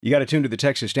You got to tune to the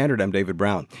Texas Standard. I'm David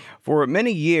Brown. For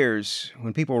many years,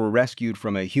 when people were rescued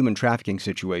from a human trafficking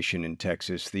situation in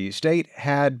Texas, the state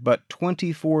had but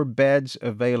 24 beds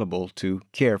available to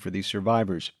care for these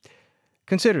survivors.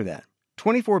 Consider that.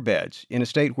 24 beds in a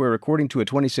state where, according to a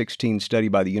 2016 study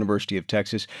by the University of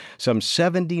Texas, some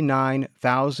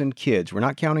 79,000 kids, we're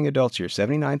not counting adults here,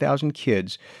 79,000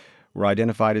 kids were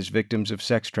identified as victims of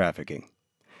sex trafficking.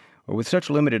 Well, with such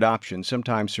limited options,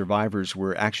 sometimes survivors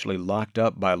were actually locked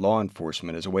up by law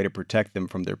enforcement as a way to protect them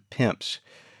from their pimps,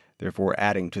 therefore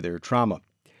adding to their trauma.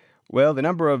 Well, the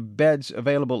number of beds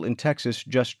available in Texas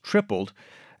just tripled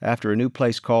after a new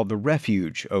place called the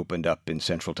Refuge opened up in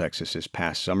Central Texas this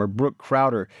past summer. Brooke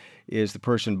Crowder is the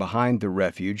person behind the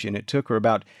Refuge, and it took her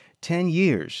about 10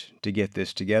 years to get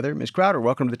this together. Ms. Crowder,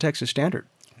 welcome to the Texas Standard.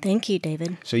 Thank you,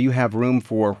 David. So you have room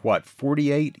for,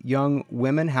 48 young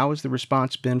women? How has the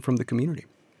response been from the community?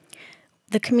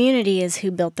 The community is who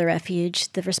built the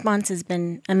Refuge. The response has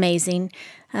been amazing.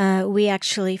 We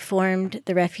actually formed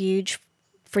the Refuge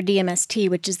for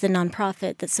DMST, which is the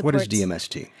nonprofit that supports... What is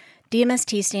DMST?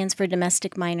 DMST stands for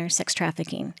Domestic Minor Sex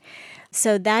Trafficking.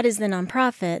 So that is the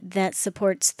nonprofit that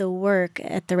supports the work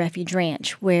at the Refuge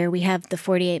Ranch, where we have the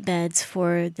 48 beds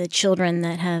for the children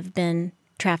that have been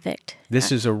trafficked.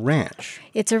 This is a ranch.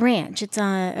 It's a ranch. It's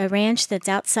a ranch that's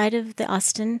outside of the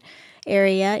Austin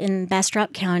area in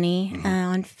Bastrop County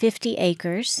on 50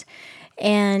 acres.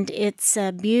 And it's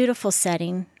a beautiful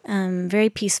setting, very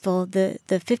peaceful. The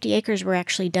 50 acres were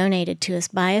actually donated to us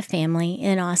by a family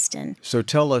in Austin. So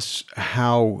tell us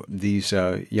how these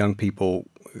young people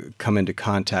come into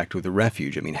contact with the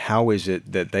Refuge. I mean, how is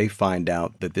it that they find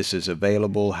out that this is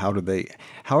available? How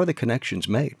are the connections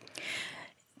made?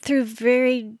 Through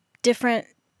very different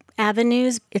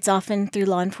avenues. It's often through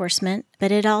law enforcement,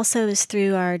 but it also is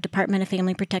through our Department of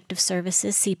Family Protective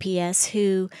Services, CPS,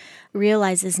 who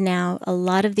realizes now a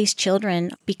lot of these children,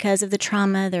 because of the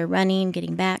trauma, they're running,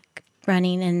 getting back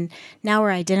running, and now we're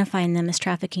identifying them as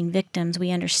trafficking victims. We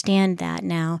understand that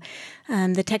now.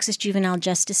 The Texas Juvenile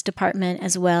Justice Department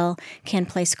as well can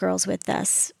place girls with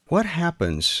us. What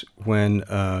happens when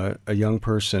a young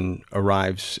person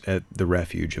arrives at the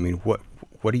Refuge? I mean, what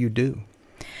do you do?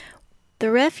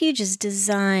 The Refuge is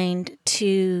designed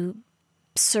to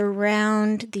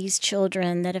surround these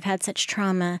children that have had such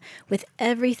trauma with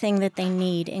everything that they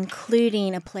need,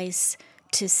 including a place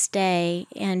to stay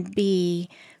and be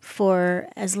for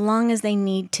as long as they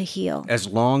need to heal. As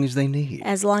long as they need?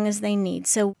 As long as they need.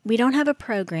 So we don't have a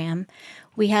program.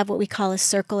 We have what we call a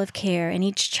circle of care, and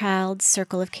each child's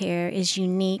circle of care is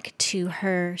unique to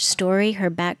her story, her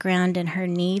background, and her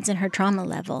needs and her trauma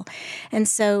level. And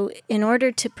so in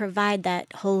order to provide that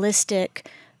holistic,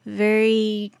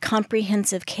 very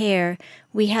comprehensive care,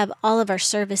 we have all of our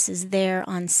services there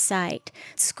on site.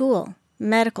 School,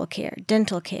 medical care,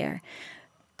 dental care,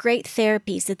 great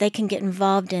therapies that they can get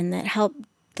involved in that help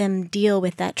them deal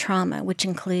with that trauma, which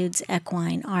includes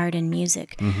equine, art, and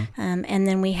music. And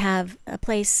then we have a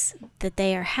place that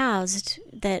they are housed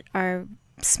that are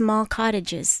small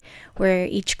cottages where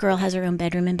each girl has her own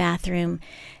bedroom and bathroom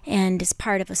and is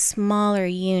part of a smaller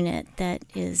unit that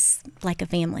is like a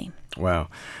family. Wow.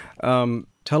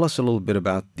 Tell us a little bit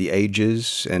about the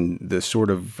ages and the sort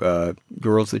of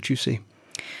girls that you see.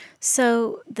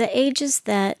 So the ages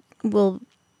that will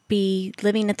be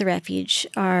living at the Refuge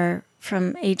are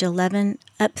from age 11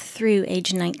 up through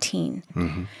age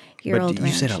 19. Year-old But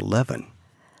you said 11.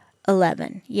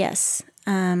 11, yes.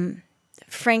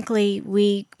 Frankly,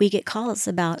 we get calls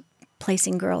about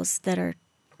placing girls that are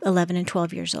 11 and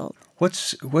 12 years old.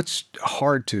 What's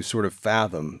hard to sort of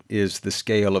fathom is the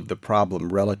scale of the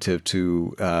problem relative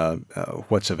to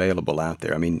what's available out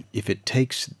there. I mean, if it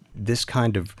takes this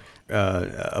kind of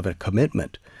a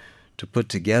commitment to put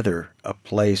together a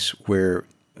place where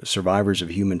survivors of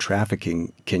human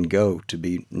trafficking can go to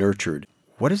be nurtured,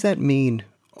 what does that mean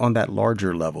on that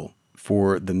larger level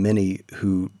for the many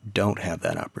who don't have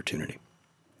that opportunity?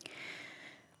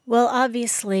 Well,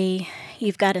 obviously,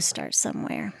 you've got to start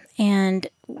somewhere. And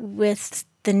with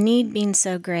the need being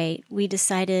so great, we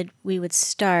decided we would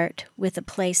start with a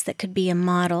place that could be a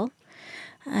model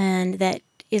and that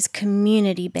is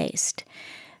community-based.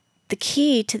 The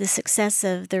key to the success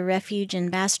of the Refuge in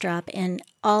Bastrop and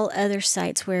all other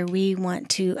sites where we want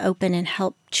to open and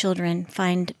help children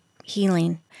find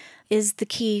healing is the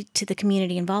key to the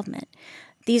community involvement.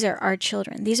 These are our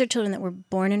children. These are children that were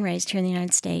born and raised here in the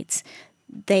United States.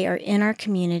 They are in our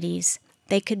communities.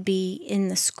 They could be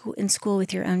in school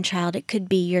with your own child. It could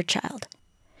be your child.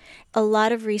 A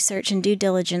lot of research and due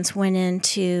diligence went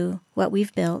into what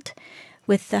we've built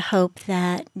with the hope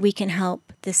that we can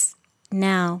help this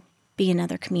now be in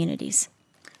other communities.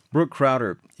 Brooke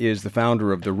Crowder is the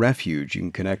founder of the Refuge. You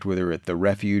can connect with her at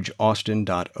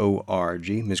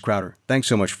therefugeaustin.org. Ms. Crowder, thanks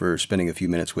so much for spending a few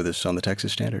minutes with us on the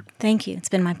Texas Standard. Thank you. It's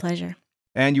been my pleasure.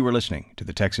 And you were listening to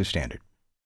the Texas Standard.